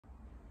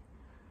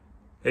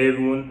Hey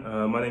everyone,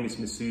 my name is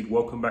Masud.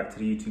 Welcome back to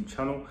the YouTube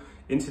channel.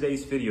 In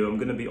today's video, I'm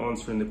going to be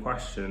answering the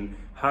question,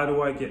 how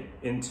do I get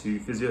into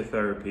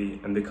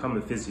physiotherapy and become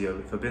a physio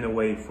if I've been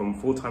away from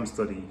full-time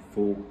study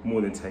for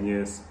more than 10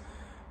 years?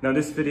 Now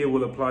this video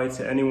will apply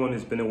to anyone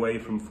who's been away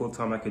from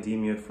full-time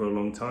academia for a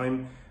long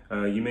time.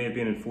 You may have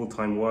been in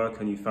full-time work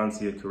and you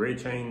fancy a career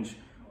change,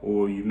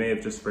 or you may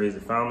have just raised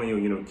a family,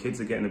 or kids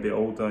are getting a bit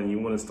older and you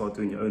want to start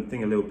doing your own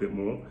thing a little bit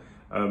more.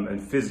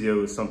 And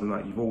physio is something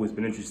that you've always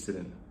been interested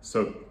in.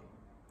 So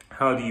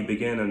how do you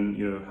begin,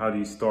 and how do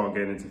you start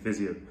getting into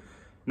physio?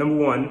 Number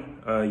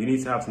one, you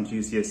need to have some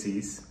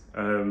GCSES.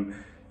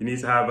 You need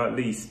to have at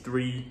least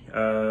three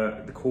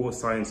the core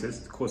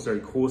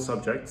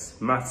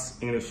subjects: maths,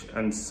 English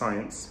and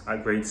science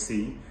at grade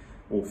C,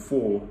 or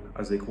 4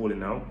 as they call it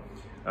now,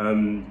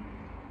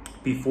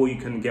 before you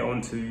can get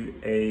onto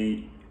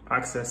a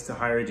access to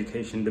higher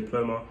education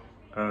diploma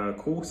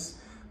course.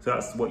 So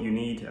that's what you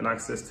need: an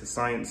access to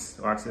science,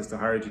 or access to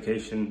higher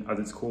education as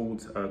it's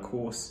called,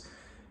 course.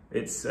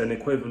 It's an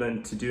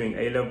equivalent to doing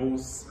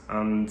A-levels,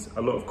 and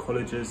a lot of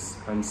colleges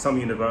and some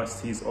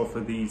universities offer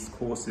these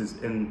courses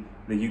in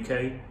the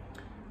UK.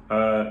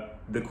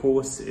 The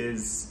course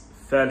is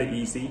fairly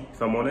easy,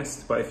 if I'm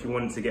honest, but if you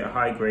wanted to get a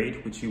high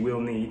grade, which you will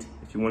need,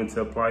 if you wanted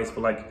to apply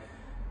for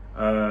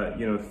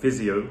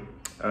physio,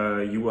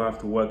 you will have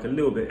to work a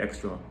little bit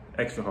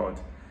extra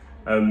hard.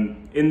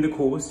 In the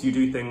course, you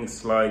do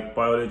things like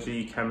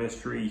biology,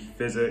 chemistry,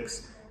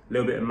 physics, a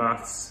little bit of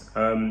maths,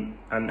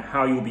 and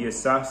how you'll be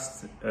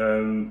assessed,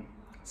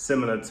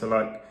 similar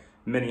to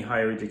many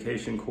higher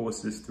education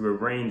courses, through a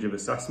range of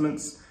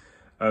assessments,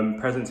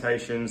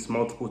 presentations,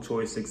 multiple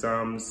choice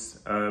exams,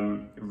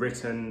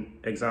 written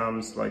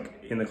exams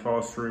like in the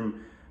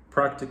classroom,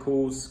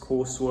 practicals,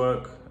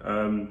 coursework,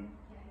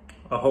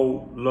 a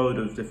whole load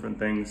of different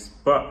things.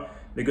 But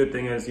the good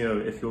thing is,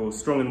 if you're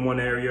strong in one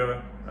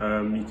area,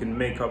 you can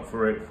make up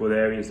for it for the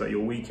areas that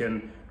you're weak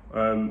in.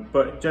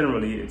 But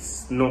generally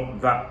it's not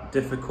that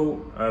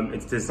difficult.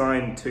 It's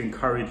designed to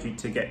encourage you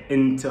to get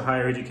into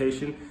higher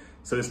education,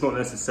 so it's not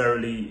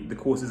necessarily, the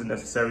course isn't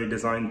necessarily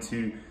designed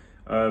to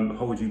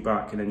hold you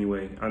back in any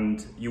way.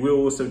 And you will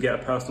also get a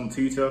personal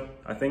tutor,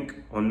 I think,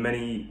 on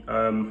many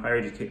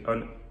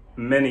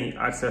many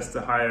access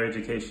to higher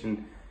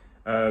education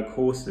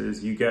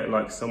courses. You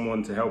get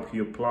someone to help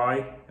you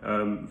apply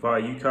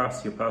via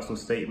UCAS, your personal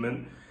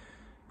statement.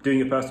 Doing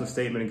your personal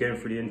statement and getting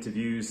through the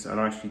interviews and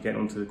actually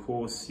getting onto the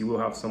course, you will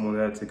have someone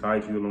there to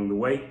guide you along the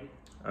way.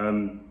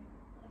 And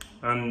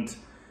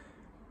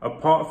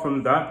apart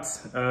from that,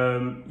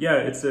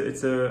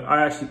 I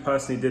actually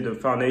personally did a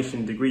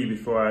foundation degree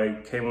before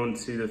I came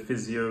onto the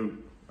physio,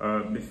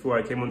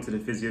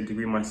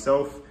 degree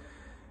myself.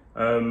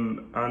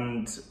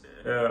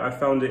 I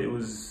found it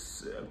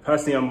was,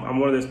 personally, I'm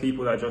one of those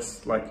people that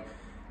just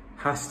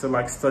has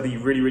to study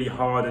really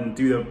hard and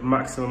do the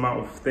maximum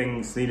amount of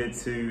things needed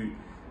to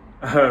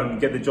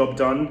get the job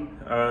done.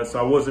 So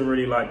I wasn't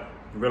really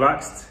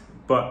relaxed,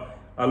 but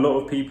a lot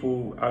of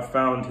people I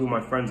found who are my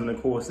friends on the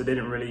course, they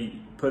didn't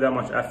really put that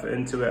much effort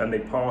into it and they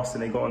passed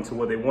and they got into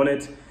what they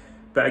wanted.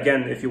 But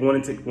again, if you're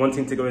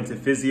wanting to go into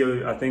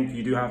physio, I think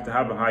you do have to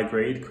have a high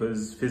grade,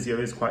 because physio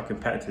is quite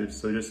competitive,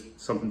 so just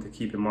something to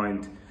keep in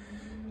mind.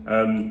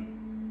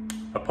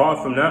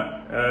 Apart from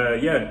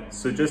that,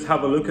 so just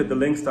have a look at the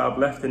links that I've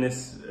left in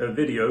this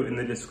video in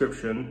the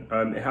description.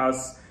 It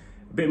has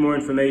a bit more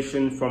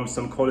information from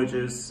some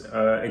colleges,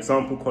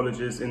 example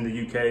colleges in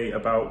the UK,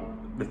 about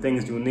the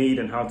things you'll need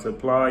and how to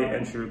apply,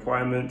 entry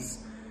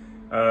requirements,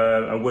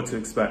 and what to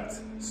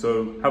expect.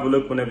 So have a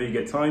look whenever you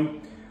get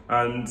time.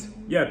 And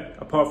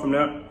apart from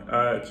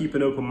that, keep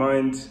an open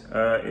mind.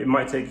 It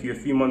might take you a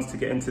few months to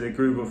get into the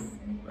groove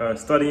of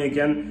studying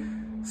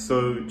again.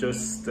 So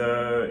just,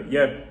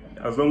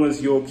 as long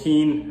as you're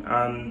keen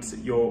and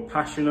you're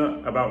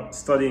passionate about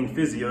studying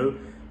physio,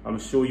 I'm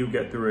sure you'll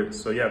get through it.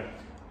 So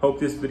hope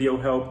this video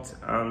helped,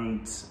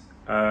 and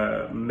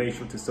make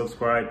sure to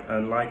subscribe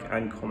and like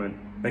and comment.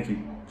 Thank you.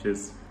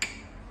 Cheers.